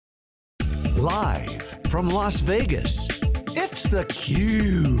Live from Las Vegas, it's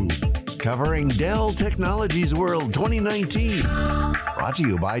theCUBE. Covering Dell Technologies World 2019. Brought to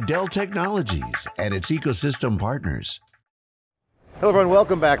you by Dell Technologies and its ecosystem partners. Hello everyone,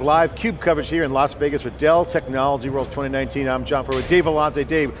 welcome back. Live CUBE coverage here in Las Vegas for Dell Technologies World 2019. I'm John Furrier with Dave Vellante.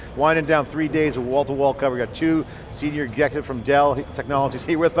 Dave, winding down 3 days of wall-to-wall cover. We got two senior executives from Dell Technologies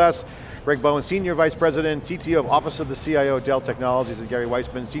here with us. Greg Bowen, Senior Vice President, CTO of Office of the CIO, Dell Technologies, and Garry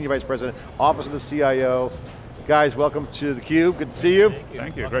Wiseman, Senior Vice President, Office of the CIO. Guys, welcome to theCUBE, good to see you.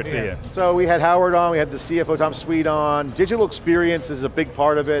 Thank you, great to be here. So we had Howard on, we had the CFO, Tom Sweet on. Digital experience is a big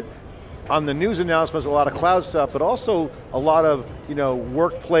part of it. On the news announcements, a lot of cloud stuff, but also a lot of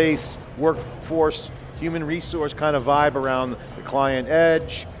workplace, workforce, human resource kind of vibe around the client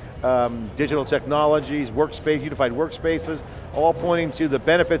edge, digital technologies, workspace, unified workspaces, all pointing to the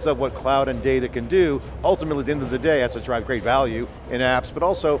benefits of what cloud and data can do. Ultimately, at the end of the day, it has to drive great value in apps, but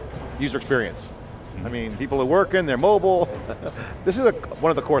also user experience. I mean, people are working, they're mobile. This is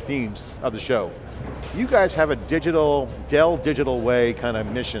one of the core themes of the show. You guys have a Dell digital way kind of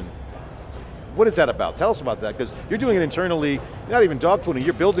mission. What is that about? Tell us about that, because you're doing it internally, you're not even dogfooding,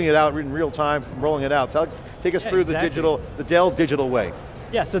 you're building it out in real time, rolling it out. Take us through the Dell digital way.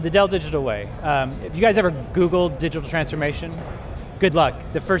 Yeah, so the Dell digital way. If you guys ever Googled digital transformation, good luck.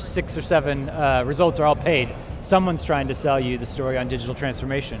 The first 6 or 7 results are all paid. Someone's trying to sell you the story on digital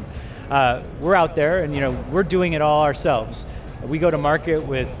transformation. We're out there and we're doing it all ourselves. We go to market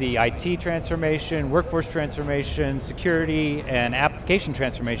with the IT transformation, workforce transformation, security, and application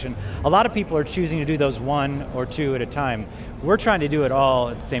transformation. A lot of people are choosing to do those 1 or 2 at a time. We're trying to do it all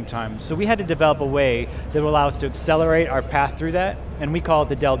at the same time. So we had to develop a way that will allow us to accelerate our path through that, and we call it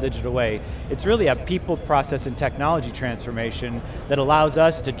the Dell Digital Way. It's really a people, process, and technology transformation that allows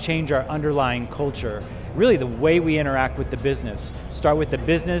us to change our underlying culture. Really the way we interact with the business. Start with the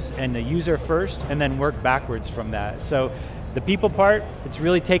business and the user first, and then work backwards from that. So the people part, it's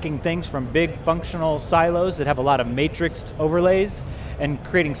really taking things from big functional silos that have a lot of matrixed overlays and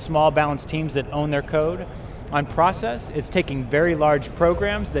creating small balanced teams that own their code. On process, it's taking very large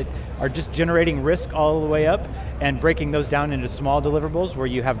programs that are just generating risk all the way up and breaking those down into small deliverables where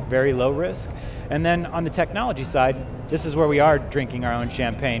you have very low risk. And then on the technology side, this is where we are drinking our own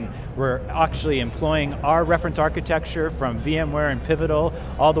champagne. We're actually employing our reference architecture from VMware and Pivotal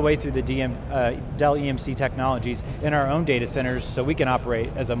all the way through the Dell EMC technologies in our own data centers so we can operate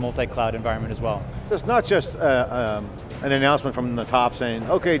as a multi-cloud environment as well. So it's not just an announcement from the top saying,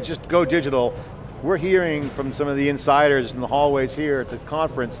 okay, just go digital. We're hearing from some of the insiders in the hallways here at the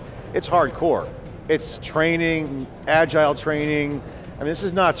conference, it's hardcore. It's training, agile training. I mean, this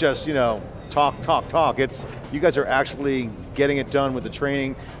is not just, talk. It's, you guys are actually getting it done with the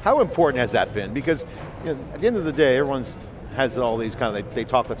training. How important has that been? Because at the end of the day, everyone has all these kind of, they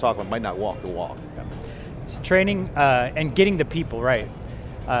talk the talk, but might not walk the walk. Yeah. It's training and getting the people right.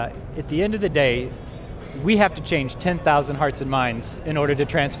 At the end of the day, we have to change 10,000 hearts and minds in order to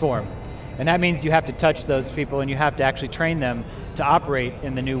transform. And that means you have to touch those people and you have to actually train them to operate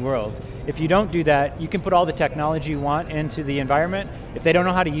in the new world. If you don't do that, you can put all the technology you want into the environment. If they don't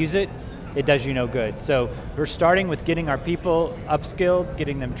know how to use it, it does you no good. So we're starting with getting our people upskilled,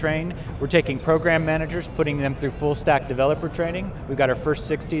 getting them trained. We're taking program managers, putting them through full stack developer training. We've got our first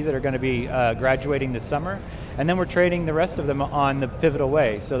 60 that are going to be graduating this summer. And then we're training the rest of them on the Pivotal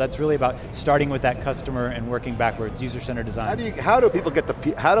way. So that's really about starting with that customer and working backwards, user-centered design. How do people get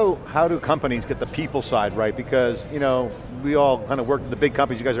how do companies get the people side right? Because we all kind of work in the big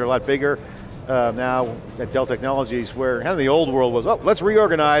companies, you guys are a lot bigger. Now at Dell Technologies, where kind of the old world was, oh, let's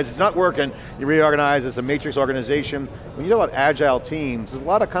reorganize, it's not working, you reorganize, it's a matrix organization. When you talk about agile teams, there's a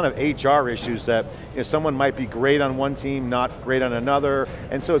lot of kind of HR issues that someone might be great on one team, not great on another,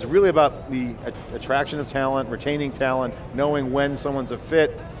 and so it's really about the attraction of talent, retaining talent, knowing when someone's a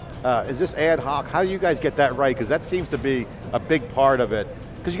fit. Is this ad hoc? How do you guys get that right? Because that seems to be a big part of it.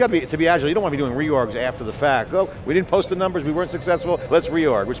 Because you got to be agile, you don't want to be doing reorgs after the fact. Oh, we didn't post the numbers, we weren't successful, let's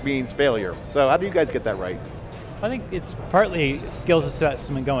reorg, which means failure. So how do you guys get that right? I think it's partly skills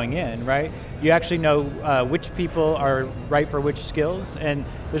assessment going in, right? You actually know which people are right for which skills, and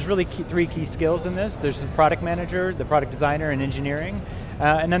there's really 3 key skills in this. There's the product manager, the product designer, and engineering.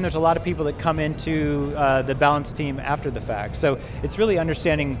 And then there's a lot of people that come into the balance team after the fact. So it's really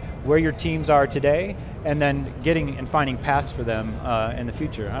understanding where your teams are today and then getting and finding paths for them in the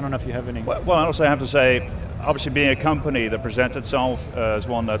future. I don't know if you have any. Well, I also have to say, obviously being a company that presents itself as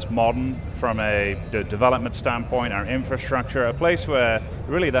one that's modern from a development standpoint, our infrastructure, a place where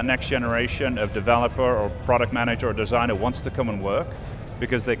really that next generation of developer or product manager or designer wants to come and work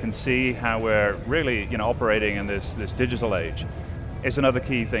because they can see how we're really operating in this digital age. is another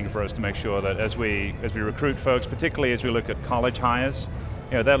key thing for us to make sure that as we recruit folks, particularly as we look at college hires,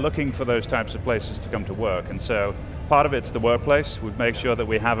 they're looking for those types of places to come to work. And so part of it's the workplace. We've made sure that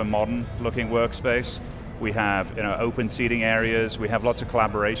we have a modern looking workspace. We have open seating areas. We have lots of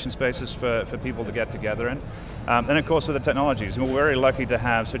collaboration spaces for people to get together in. And of course with the technologies, we're very lucky to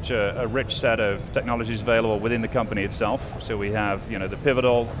have such a rich set of technologies available within the company itself. So we have the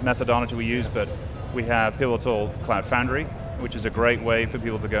Pivotal methodology we use, but we have Pivotal Cloud Foundry, which is a great way for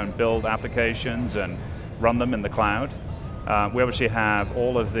people to go and build applications and run them in the cloud. We obviously have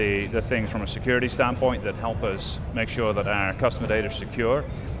all of the things from a security standpoint that help us make sure that our customer data is secure.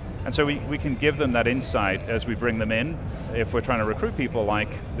 And so we can give them that insight as we bring them in, if we're trying to recruit people like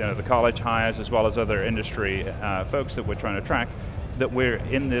the college hires as well as other industry folks that we're trying to attract, that we're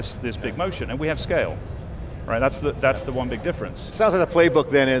in this big motion, and we have scale. Right, that's the one big difference. Sounds like the playbook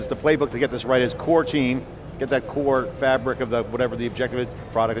then is, the playbook to get this right is core team, get that core fabric of whatever the objective is,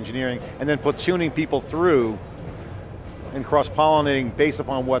 product engineering, and then platooning people through and cross-pollinating based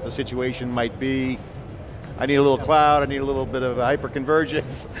upon what the situation might be. I need a little cloud, I need a little bit of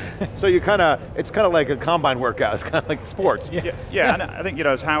hyper-convergence. So it's kind of like a combine workout, it's kind of like sports. Yeah, and I think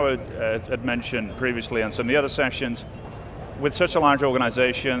as Howard had mentioned previously on some of the other sessions, with such a large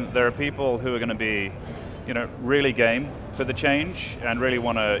organization, there are people who are going to be really game for the change and really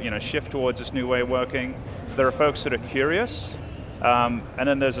want to shift towards this new way of working. There are folks that are curious, and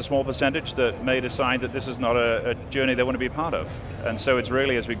then there's a small percentage that may decide that this is not a journey they want to be a part of. And so it's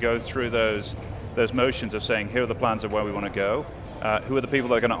really as we go through those motions of saying, here are the plans of where we want to go, who are the people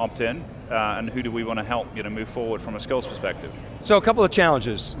that are going to opt in, and who do we want to help move forward from a skills perspective. So a couple of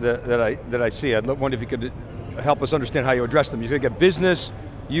challenges that I see. I'd wonder if you could help us understand how you address them. You're going to get business,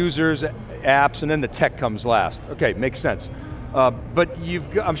 users, apps, and then the tech comes last. Okay, makes sense. But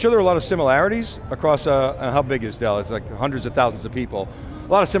I'm sure there are a lot of similarities across, how big is Dell? It's like hundreds of thousands of people.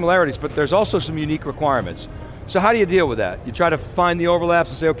 A lot of similarities, but there's also some unique requirements. So how do you deal with that? You try to find the overlaps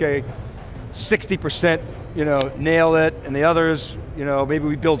and say, okay, 60%, nail it, and the others, maybe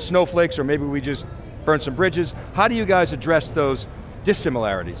we build snowflakes, or maybe we just burn some bridges. How do you guys address those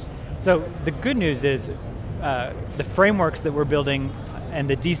dissimilarities? So the good news is, the frameworks that we're building and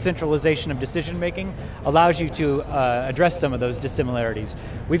the decentralization of decision making allows you to address some of those dissimilarities.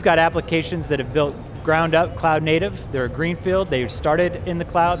 We've got applications that have built ground up cloud native, they're a greenfield, they started in the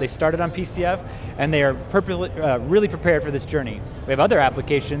cloud, they started on PCF, and they are really prepared for this journey. We have other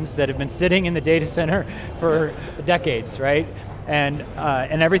applications that have been sitting in the data center for decades, right? And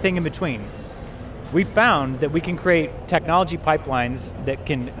everything in between. We found that we can create technology pipelines that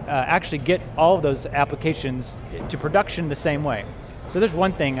can actually get all of those applications to production the same way. So there's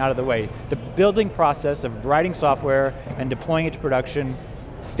one thing out of the way. The building process of writing software and deploying it to production,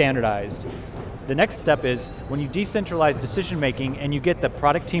 standardized. The next step is, when you decentralize decision making and you get the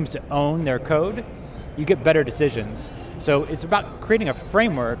product teams to own their code, you get better decisions. So it's about creating a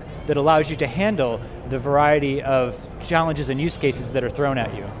framework that allows you to handle the variety of challenges and use cases that are thrown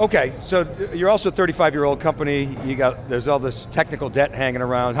at you. Okay, so you're also a 35-year-old company, there's all this technical debt hanging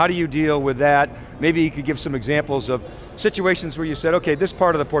around. How do you deal with that? Maybe you could give some examples of situations where you said, okay, this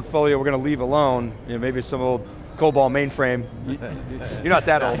part of the portfolio we're going to leave alone, maybe it's some old COBOL mainframe. You're not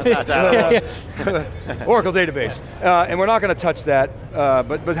that old. Not that old. Oracle database. And we're not going to touch that,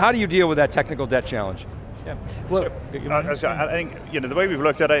 but how do you deal with that technical debt challenge? Yeah. Well, so I think the way we've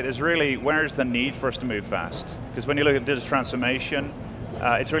looked at it is really, where's the need for us to move fast? Because when you look at digital transformation,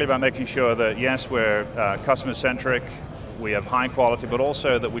 it's really about making sure that yes, we're customer-centric, we have high quality, but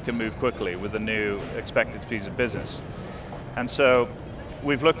also that we can move quickly with the new expected piece of business. And so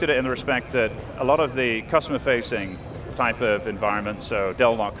we've looked at it in the respect that a lot of the customer-facing type of environment, so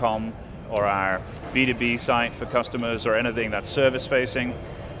Dell.com or our B2B site for customers or anything that's service-facing,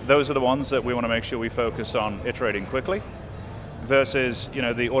 those are the ones that we want to make sure we focus on iterating quickly versus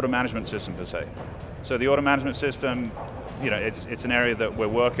the order management system per se. So the order management system, it's an area that we're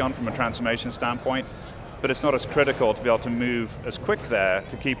working on from a transformation standpoint, but it's not as critical to be able to move as quick there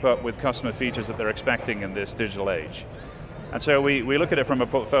to keep up with customer features that they're expecting in this digital age. And so we look at it from a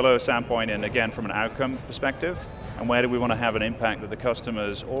portfolio standpoint and again from an outcome perspective, and where do we want to have an impact that the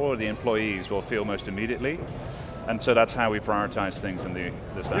customers or the employees will feel most immediately. And so that's how we prioritize things in the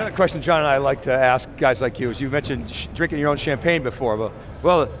stack. The other question John and I like to ask guys like you is, you mentioned drinking your own champagne before, but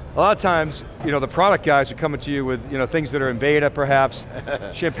well, a lot of times, the product guys are coming to you with things that are in beta perhaps.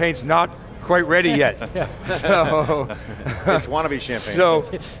 Champagne's not quite ready yet. So, it's wannabe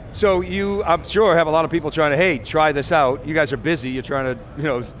champagne. So you, I'm sure, have a lot of people trying to, hey, try this out. You guys are busy, you're trying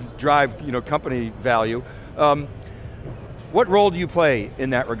to drive company value. What role do you play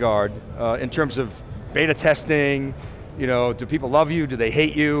in that regard in terms of beta testing, You know, do people love you? Do they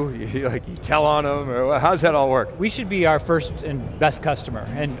hate you? You tell on them, or how does that all work? We should be our first and best customer,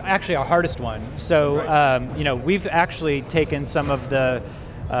 and actually our hardest one. So, right. you know, we've actually taken some of the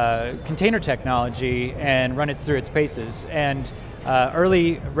container technology and run it through its paces, and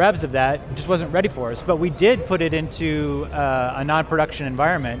early revs of that just wasn't ready for us, but we did put it into a non-production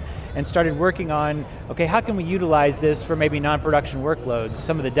environment and started working on, okay, how can we utilize this for maybe non-production workloads,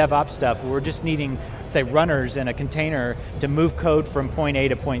 some of the DevOps stuff, where we're just needing, say, runners in a container to move code from point A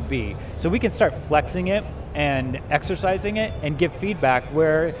to point B. So we can start flexing it and exercising it and give feedback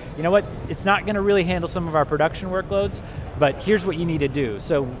where, you know what, it's not going to really handle some of our production workloads, but here's what you need to do.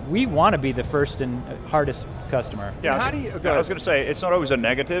 So we want to be the first and hardest customer. Yeah, how do you, I was going to say, it's not always a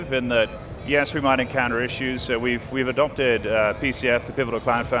negative in that, yes, we might encounter issues. So we've adopted PCF, the Pivotal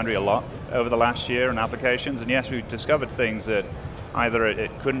Cloud Foundry, a lot over the last year in applications, and yes, we've discovered things that either it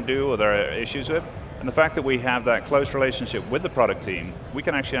couldn't do or there are issues with. And the fact that we have that close relationship with the product team, we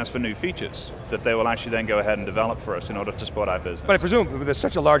can actually ask for new features that they will actually then go ahead and develop for us in order to support our business. But I presume with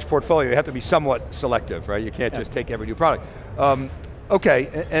such a large portfolio, you have to be somewhat selective, right? You can't just take every new product.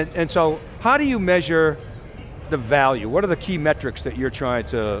 Okay, and so how do you measure the value? What are the key metrics that you're trying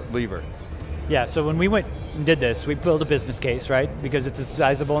to lever? Yeah, so when we went and did this, we built a business case, right? Because it's a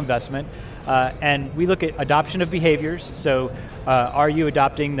sizable investment. And we look at adoption of behaviors. So are you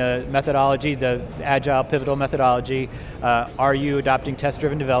adopting the methodology, the agile pivotal methodology? Are you adopting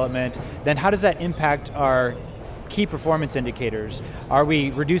test-driven development? Then how does that impact our key performance indicators? Are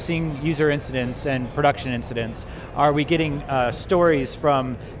we reducing user incidents and production incidents? Are we getting stories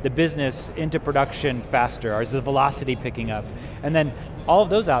from the business into production faster? Is the velocity picking up? And then all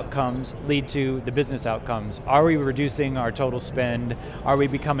of those outcomes lead to the business outcomes. Are we reducing our total spend? Are we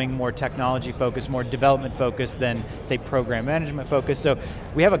becoming more technology focused, more development focused than, say, program management focused? So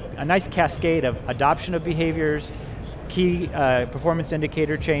we have a nice cascade of adoption of behaviors, key performance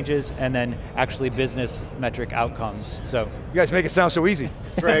indicator changes, and then actually business metric outcomes. So you guys make it sound so easy.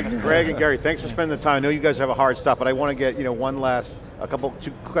 Greg and Gary, thanks for spending the time. I know you guys have a hard stop, but I want to get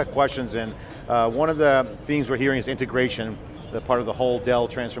two quick questions in. One of the themes we're hearing is integration, the part of the whole Dell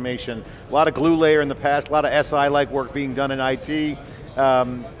transformation. A lot of glue layer in the past, a lot of SI-like work being done in IT.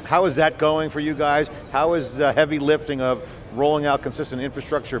 How is that going for you guys? How is the heavy lifting of rolling out consistent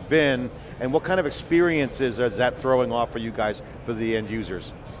infrastructure been, and what kind of experiences is that throwing off for you guys, for the end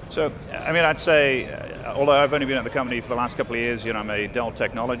users? So, I mean, I'd say, although I've only been at the company for the last couple of years, you know, I'm a Dell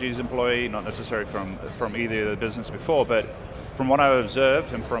Technologies employee, not necessarily from either of the business before, but from what I've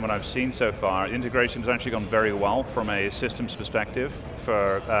observed and from what I've seen so far, integration has actually gone very well from a systems perspective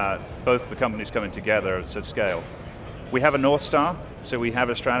for both the companies coming together at scale. We have a North Star, so we have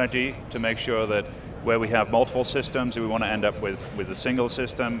a strategy to make sure that where we have multiple systems, we want to end up with a single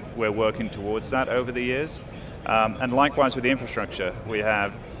system. We're working towards that over the years. And likewise with the infrastructure, we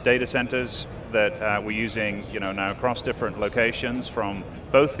have data centers that we're using, you know, now across different locations from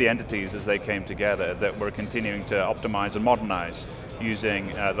both the entities as they came together that we're continuing to optimize and modernize using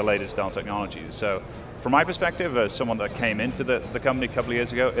the latest Dell technologies. So from my perspective, as someone that came into the company a couple of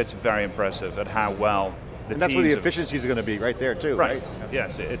years ago, it's very impressive at how well the and that's where the efficiencies are going to be, right there too, right?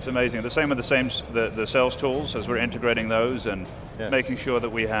 Yes, it's amazing. The same with the sales tools, as we're integrating those and making sure that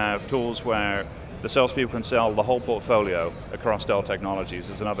we have tools where the salespeople can sell the whole portfolio across Dell Technologies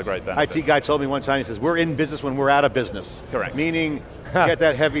is another great benefit. IT guy told me one time, he says, we're in business when we're out of business. Correct. Meaning, get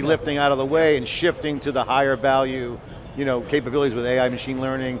that heavy lifting out of the way and shifting to the higher value, you know, capabilities with AI, machine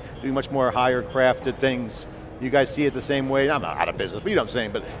learning, doing much more higher crafted things. You guys see it the same way? I'm not out of business, but you know what I'm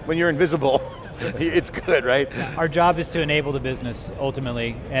saying, but when you're invisible, it's good, right? Our job is to enable the business,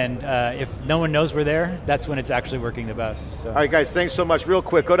 ultimately, and if no one knows we're there, that's when it's actually working the best. So. All right guys, thanks so much. Real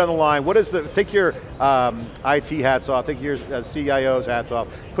quick, go down the line. What is take your IT hats off, take your CIO's hats off,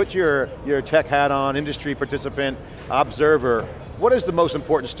 put your tech hat on, industry participant, observer. What is the most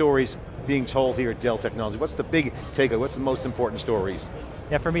important stories being told here at Dell Technologies? What's the big takeaway? What's the most important stories?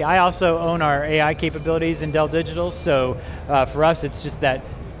 Yeah, for me, I also own our AI capabilities in Dell Digital, so for us it's just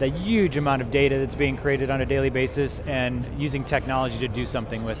the huge amount of data that's being created on a daily basis and using technology to do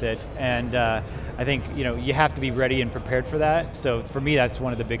something with it. And I think you have to be ready and prepared for that. So for me, that's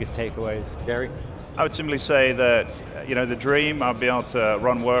one of the biggest takeaways. Gary? I would simply say that the dream of being able to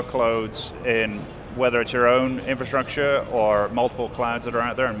run workloads in whether it's your own infrastructure or multiple clouds that are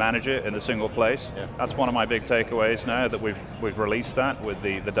out there and manage it in a single place. Yeah. That's one of my big takeaways now that we've released that with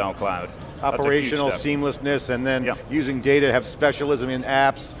the Dell Cloud. Operational seamlessness, and then using data to have specialism in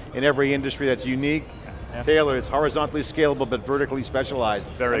apps in every industry that's unique. Yeah. Taylor, it's horizontally scalable but vertically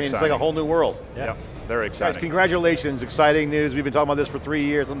specialized. Very exciting. It's like a whole new world. Yeah, very exciting. Guys, congratulations, exciting news. We've been talking about this for 3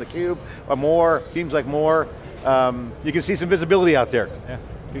 years on theCUBE. More, seems like more. you can see some visibility out there. Yeah.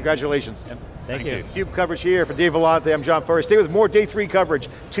 Congratulations. Yep. Thank you. CUBE coverage here for Dave Vellante. I'm John Furrier. Stay with more Day 3 coverage.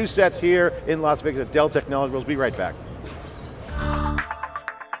 2 sets here in Las Vegas at Dell Technologies. We'll be right back.